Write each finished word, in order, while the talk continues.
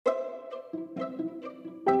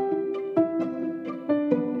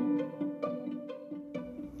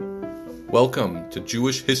Welcome to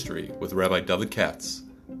Jewish History with Rabbi David Katz,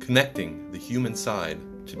 connecting the human side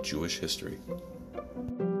to Jewish history.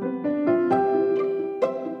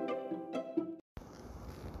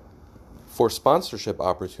 For sponsorship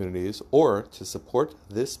opportunities or to support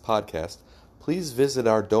this podcast, please visit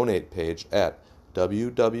our donate page at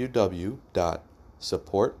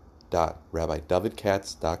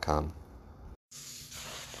www.support.rabbidavidkatz.com.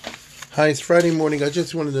 Hi, it's Friday morning. I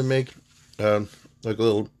just wanted to make a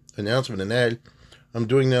little announcement and ad. I'm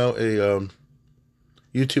doing now a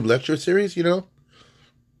YouTube lecture series, I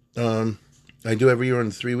do every year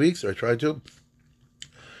in 3 weeks, or I try to.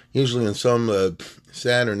 Usually in some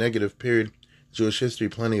sad or negative period, Jewish history,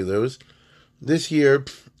 plenty of those. This year,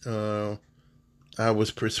 I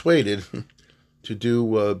was persuaded to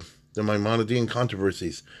do the Maimonidean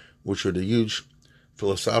controversies, which are the huge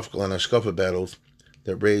philosophical and hashkafa battles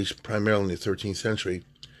that raged primarily in the 13th century,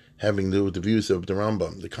 having to do with the views of the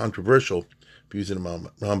Rambam, the controversial views of the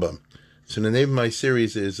Rambam. So the name of my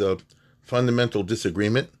series is Fundamental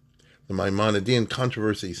Disagreement, the Maimonidean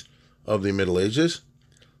Controversies of the Middle Ages.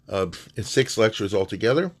 It's 6 lectures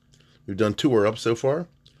altogether. We've done 2 are up so far.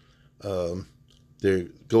 They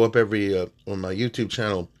go up every on my YouTube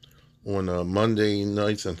channel on Monday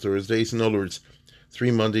nights and Thursdays. In other words, 3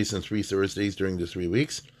 Mondays and 3 Thursdays during the 3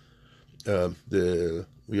 weeks. We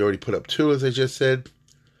already put up 2, as I just said.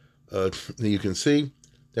 You can see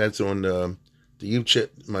that's on my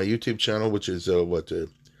YouTube channel, which is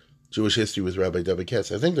Jewish History with Rabbi David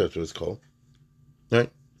Katz. I think that's what it's called.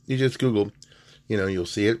 Right? You just Google, you'll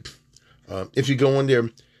see it. If you go on there,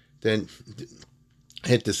 then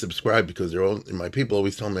hit the subscribe, because my people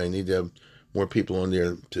always tell me I need to have more people on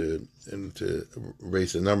there to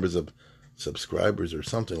raise the numbers of subscribers or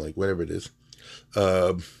something, like whatever it is.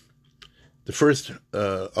 The first,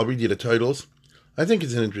 I'll read you the titles. I think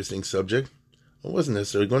it's an interesting subject. I wasn't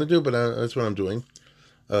necessarily going to do it, but that's what I'm doing.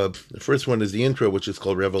 The first one is the intro, which is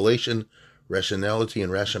called Revelation, Rationality,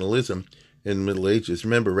 and Rationalism in the Middle Ages.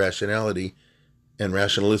 Remember, rationality and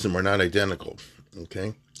rationalism are not identical,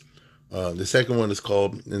 okay? The second one is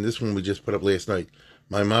called, and this one we just put up last night,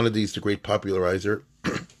 Maimonides, the Great Popularizer.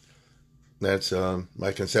 That's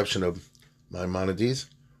my conception of Maimonides.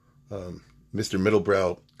 Mr.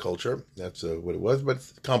 Middlebrow culture, that's what it was, but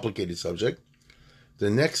it's a complicated subject. The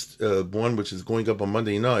next one, which is going up on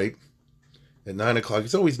Monday night at 9 o'clock,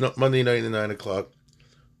 it's always Monday night at 9 o'clock,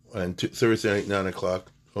 and Thursday night at 9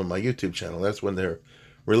 o'clock on my YouTube channel. That's when they're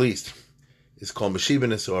released. It's called Mashiva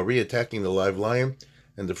Nesari, Attacking the Live Lion,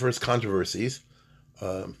 and the First Controversies,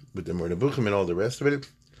 with the Mernebuchim and all the rest of it.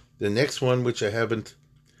 The next one, which I haven't,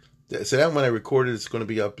 so that one I recorded, it's going to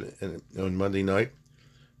be up on Monday night.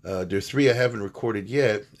 There's 3 I haven't recorded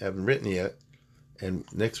yet, haven't written yet. And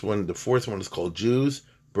next one, the fourth one, is called Jews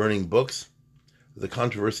Burning Books, the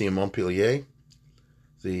Controversy in Montpellier.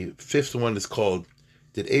 The 5th one is called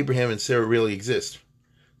Did Abraham and Sarah Really Exist?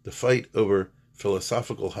 The Fight Over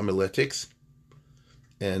Philosophical Homiletics.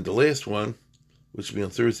 And the last one, which will be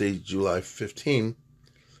on Thursday, July 15,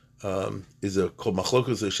 is called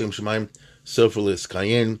Machlokos Hashem Shemaim Sophilis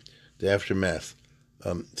Kayin, the Aftermath.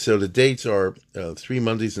 So the dates are 3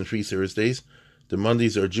 Mondays and 3 Thursdays. The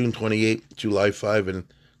Mondays are June 28, July 5, and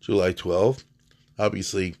July 12.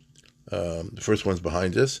 Obviously, the first one's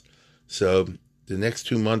behind us. So the next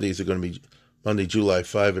 2 Mondays are going to be Monday, July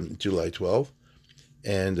 5, and July 12.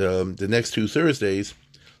 And the next 2 Thursdays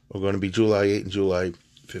are going to be July 8 and July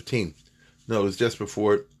 15. No, it's just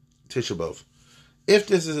before Tisha B'Av. If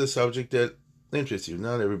this is a subject that interests you,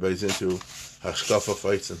 not everybody's into hashkafa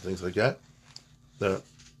fights and things like that.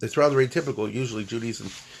 It's rather atypical. Usually Judaism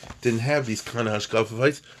didn't have these kind of hashkafa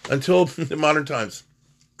fights until the modern times,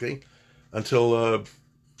 okay? Until the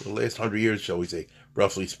last 100 years, shall we say,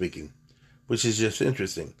 roughly speaking, which is just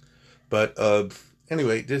interesting. But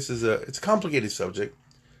anyway, it's a complicated subject,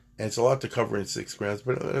 and it's a lot to cover in 6 grounds,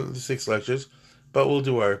 but 6 lectures. But we'll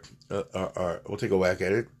do we'll take a whack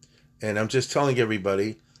at it. And I'm just telling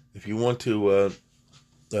everybody, if you want to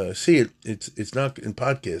see it, it's not in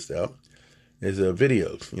podcast out. There's a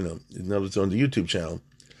video, it's on the YouTube channel.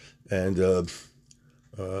 And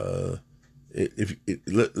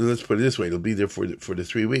let's put it this way, it'll be there for the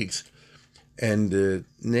 3 weeks. And the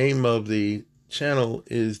name of the channel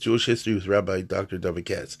is Jewish History with Rabbi Dr. David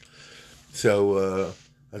Katz. So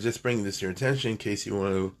I'll just bring this to your attention in case you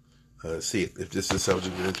want to see it, if this is a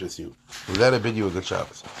subject that interests you. With that, I bid you a good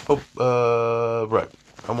Shabbos. Right.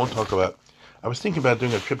 I won't talk about, I was thinking about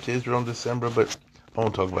doing a trip to Israel in December, but I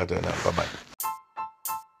won't talk about that now. Bye-bye.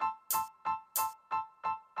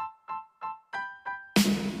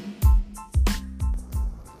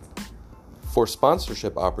 For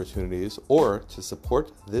sponsorship opportunities or to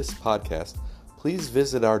support this podcast, please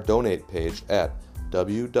visit our donate page at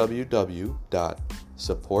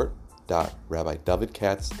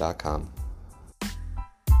www.support.rabbidavidkatz.com.